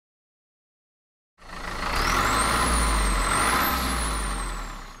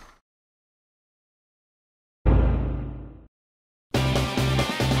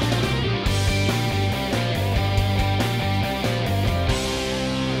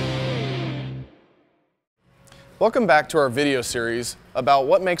Welcome back to our video series about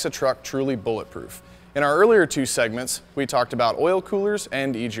what makes a truck truly bulletproof. In our earlier two segments, we talked about oil coolers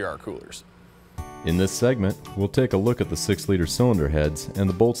and EGR coolers. In this segment, we'll take a look at the 6-liter cylinder heads and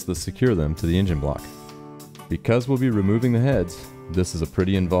the bolts that secure them to the engine block. Because we'll be removing the heads, this is a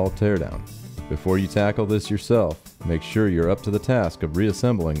pretty involved teardown. Before you tackle this yourself, make sure you're up to the task of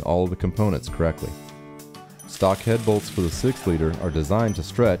reassembling all of the components correctly. Stock head bolts for the 6-liter are designed to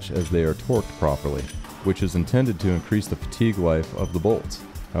stretch as they are torqued properly, which is intended to increase the fatigue life of the bolts.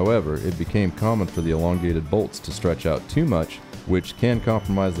 However, it became common for the elongated bolts to stretch out too much, which can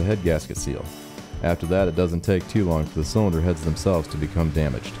compromise the head gasket seal. After that, it doesn't take too long for the cylinder heads themselves to become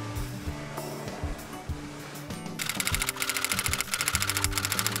damaged.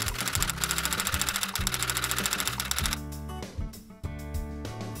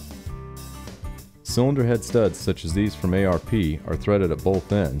 Cylinder head studs such as these from ARP are threaded at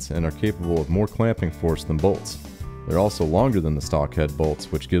both ends and are capable of more clamping force than bolts. They're also longer than the stock head bolts,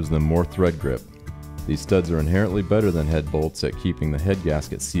 which gives them more thread grip. These studs are inherently better than head bolts at keeping the head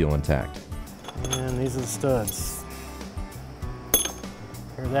gasket seal intact. And these are the studs.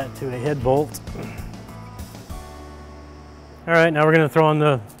 Pair that to a head bolt. Alright, now we're going to throw on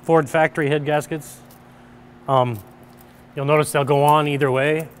the Ford factory head gaskets. You'll notice they'll go on either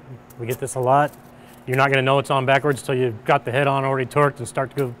way. We get this a lot. You're not going to know it's on backwards until you've got the head on already torqued and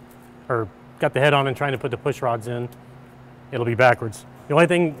start to go, or got the head on and trying to put the push rods in. It'll be backwards. The only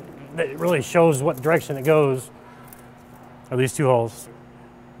thing that really shows what direction it goes are these two holes.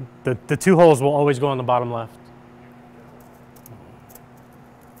 The two holes will always go on the bottom left.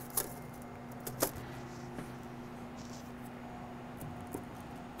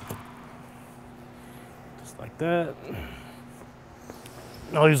 Just like that.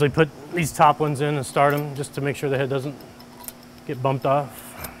 I'll usually put these top ones in and start them just to make sure the head doesn't get bumped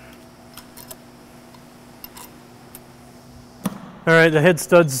off. All right, the head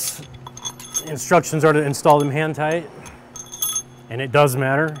studs instructions are to install them hand tight. And it does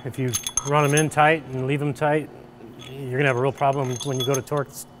matter. If you run them in tight and leave them tight, you're gonna have a real problem when you go to torque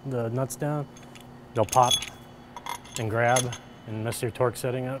the nuts down. They'll pop and grab and mess your torque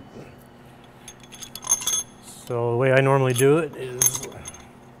setting up. So the way I normally do it is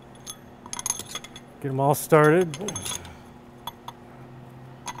get them all started.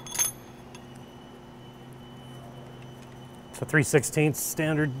 It's a 3/16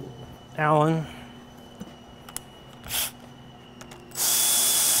 standard Allen.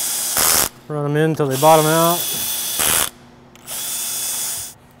 Run them in until they bottom out.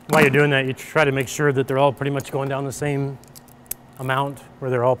 While you're doing that, you try to make sure that they're all pretty much going down the same amount,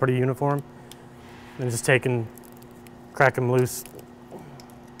 where they're all pretty uniform. And just take and crack them loose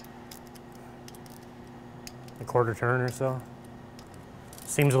a quarter turn or so.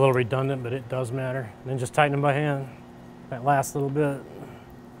 Seems a little redundant, but it does matter. And then just tighten them by hand, that last little bit.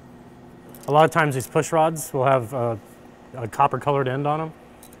 A lot of times these push rods will have a copper colored end on them.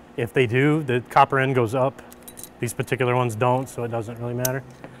 If they do, the copper end goes up. These particular ones don't, so it doesn't really matter.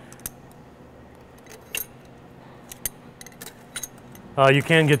 You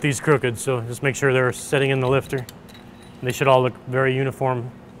can get these crooked, so just make sure they're setting in the lifter. They should all look very uniform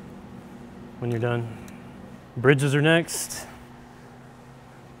when you're done. Bridges are next.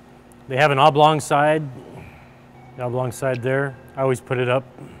 They have an oblong side. The oblong side there. I always put it up.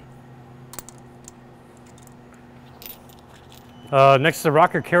 Next to the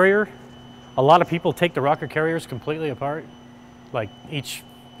rocker carrier, a lot of people take the rocker carriers completely apart, like each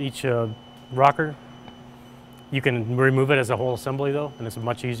rocker. You can remove it as a whole assembly though, and it's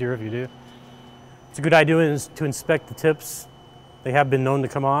much easier if you do. It's a good idea is to inspect the tips. They have been known to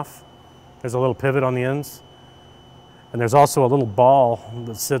come off. There's a little pivot on the ends, and there's also a little ball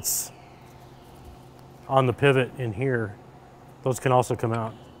that sits on the pivot in here. Those can also come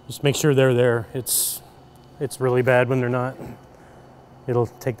out. Just make sure they're there. It's really bad when they're not. It'll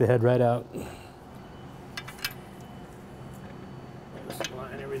take the head right out. Just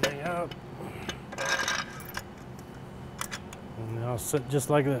line everything up. And now sit just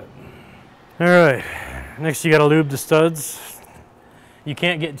like that. All right, next you gotta lube the studs. You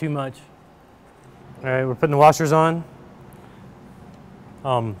can't get too much. All right, we're putting the washers on.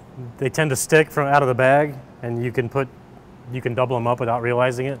 They tend to stick from out of the bag, and you can double them up without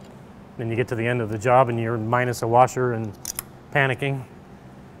realizing it. Then you get to the end of the job and you're minus a washer and panicking.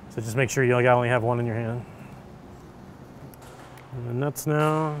 So just make sure you only have one in your hand. And the nuts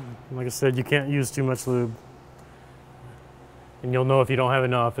now, like I said, you can't use too much lube. And you'll know if you don't have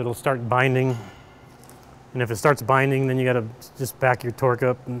enough, it'll start binding. And if it starts binding, then you gotta just back your torque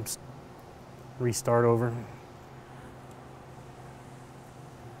up and restart over.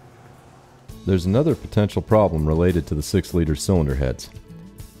 There's another potential problem related to the 6-liter cylinder heads.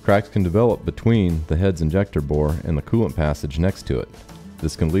 Cracks can develop between the head's injector bore and the coolant passage next to it.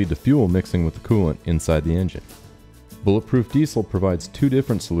 This can lead to fuel mixing with the coolant inside the engine. Bulletproof Diesel provides two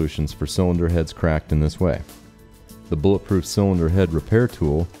different solutions for cylinder heads cracked in this way. The Bulletproof Cylinder Head Repair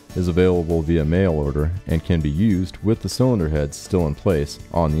Tool is available via mail order and can be used with the cylinder heads still in place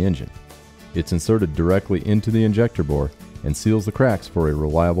on the engine. It's inserted directly into the injector bore and seals the cracks for a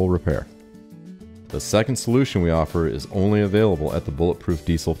reliable repair. The second solution we offer is only available at the Bulletproof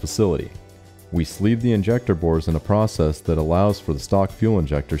Diesel facility. We sleeve the injector bores in a process that allows for the stock fuel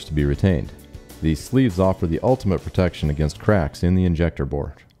injectors to be retained. These sleeves offer the ultimate protection against cracks in the injector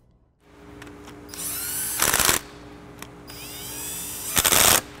bore.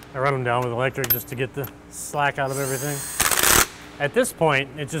 I run them down with electric just to get the slack out of everything. At this point,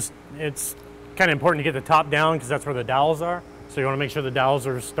 it's kind of important to get the top down because that's where the dowels are. So you want to make sure the dowels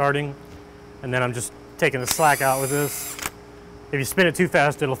are starting. And then I'm just taking the slack out with this. If you spin it too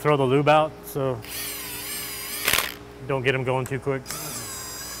fast, it'll throw the lube out, so don't get them going too quick.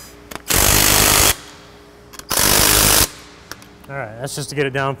 All right, that's just to get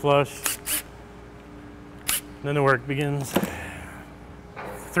it down flush. Then the work begins.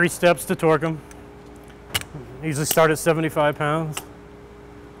 3 steps to torque them. Usually start at 75 pounds.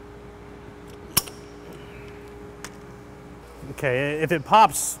 Okay, if it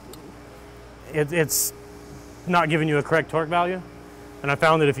pops, it's not giving you a correct torque value. And I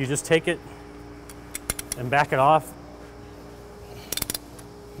found that if you just take it and back it off,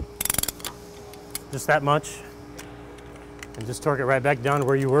 just that much, and just torque it right back down to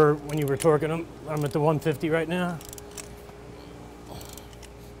where you were when you were torquing them. I'm at the 150 right now.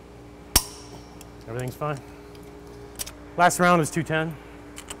 Everything's fine. Last round is 210.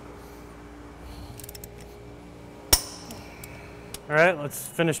 All right, let's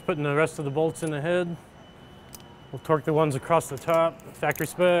finish putting the rest of the bolts in the head. We'll torque the ones across the top, factory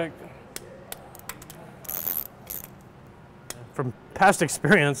spec. From past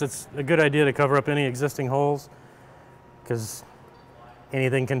experience, it's a good idea to cover up any existing holes because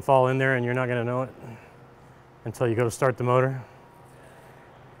anything can fall in there and you're not going to know it until you go to start the motor,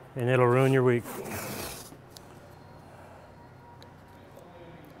 and it'll ruin your week.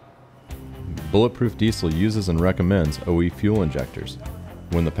 Bulletproof Diesel uses and recommends OE fuel injectors.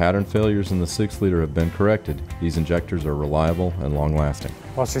 When the pattern failures in the 6-liter have been corrected, these injectors are reliable and long-lasting.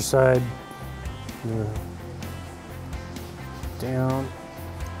 Watch your side. Down.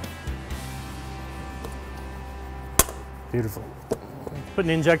 Beautiful. Putting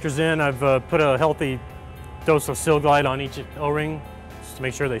the injectors in, I've put a healthy dose of Seal Glide on each O-ring just to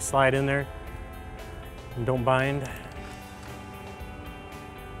make sure they slide in there and don't bind.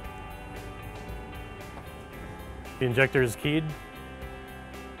 The injector is keyed,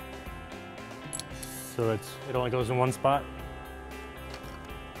 so it only goes in one spot.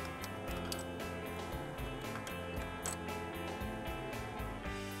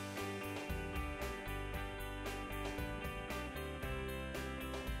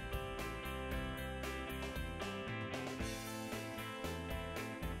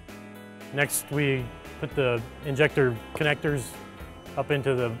 Next, we put the injector connectors up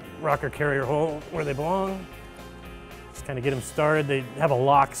into the rocker carrier hole where they belong. Just kind of get them started. They have a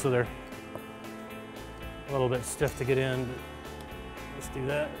lock, so they're a little bit stiff to get in. Let's do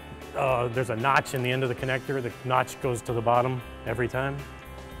that. There's a notch in the end of the connector. The notch goes to the bottom every time.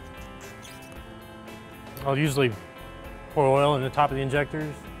 I'll usually pour oil in the top of the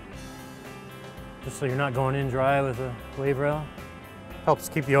injectors, just so you're not going in dry with a wave rail. Helps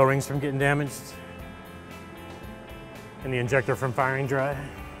keep the O-rings from getting damaged and the injector from firing dry.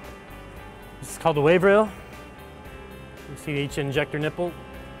 This is called the wave rail. You see each injector nipple.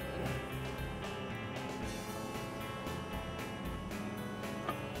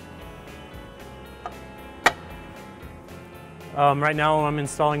 Right now I'm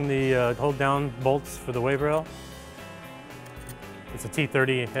installing the hold down bolts for the wave rail. It's a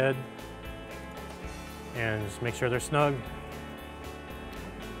T30 head, and just make sure they're snug.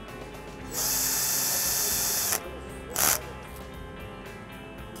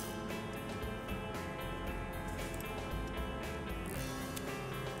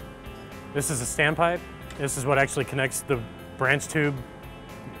 This is a standpipe. This is what actually connects the branch tube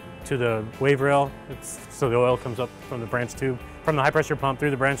to the wave rail. So the oil comes up from the branch tube, from the high pressure pump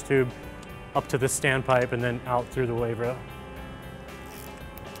through the branch tube, up to this standpipe and then out through the wave rail.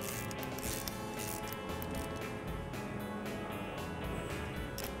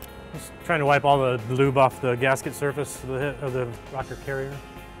 Just trying to wipe all the lube off the gasket surface of the rocker carrier.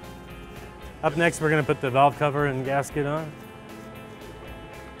 Up next, we're going to put the valve cover and gasket on.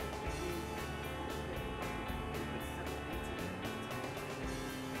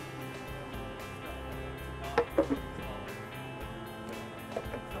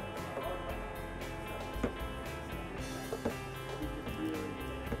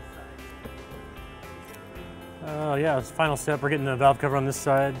 Yeah, it's the final step. We're getting the valve cover on this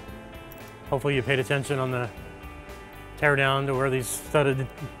side. Hopefully you paid attention on the tear down to where these studded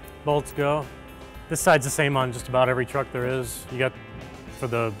bolts go. This side's the same on just about every truck there is. You got, for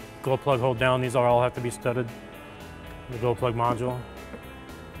the glow plug hold down, these all have to be studded. The glow plug module.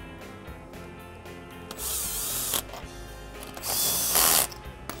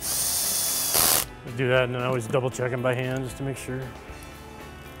 Do that, and then I always double check them by hand just to make sure.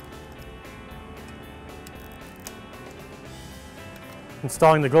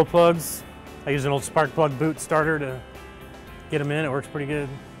 Installing the glow plugs. I use an old spark plug boot starter to get them in. It works pretty good.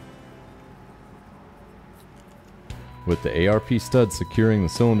 With the ARP studs securing the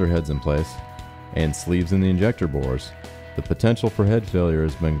cylinder heads in place and sleeves in the injector bores, the potential for head failure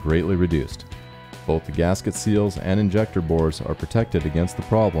has been greatly reduced. Both the gasket seals and injector bores are protected against the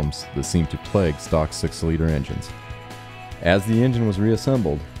problems that seem to plague stock 6-liter engines. As the engine was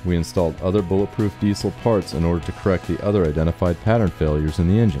reassembled, we installed other bulletproof diesel parts in order to correct the other identified pattern failures in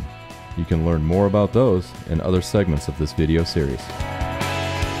the engine. You can learn more about those in other segments of this video series.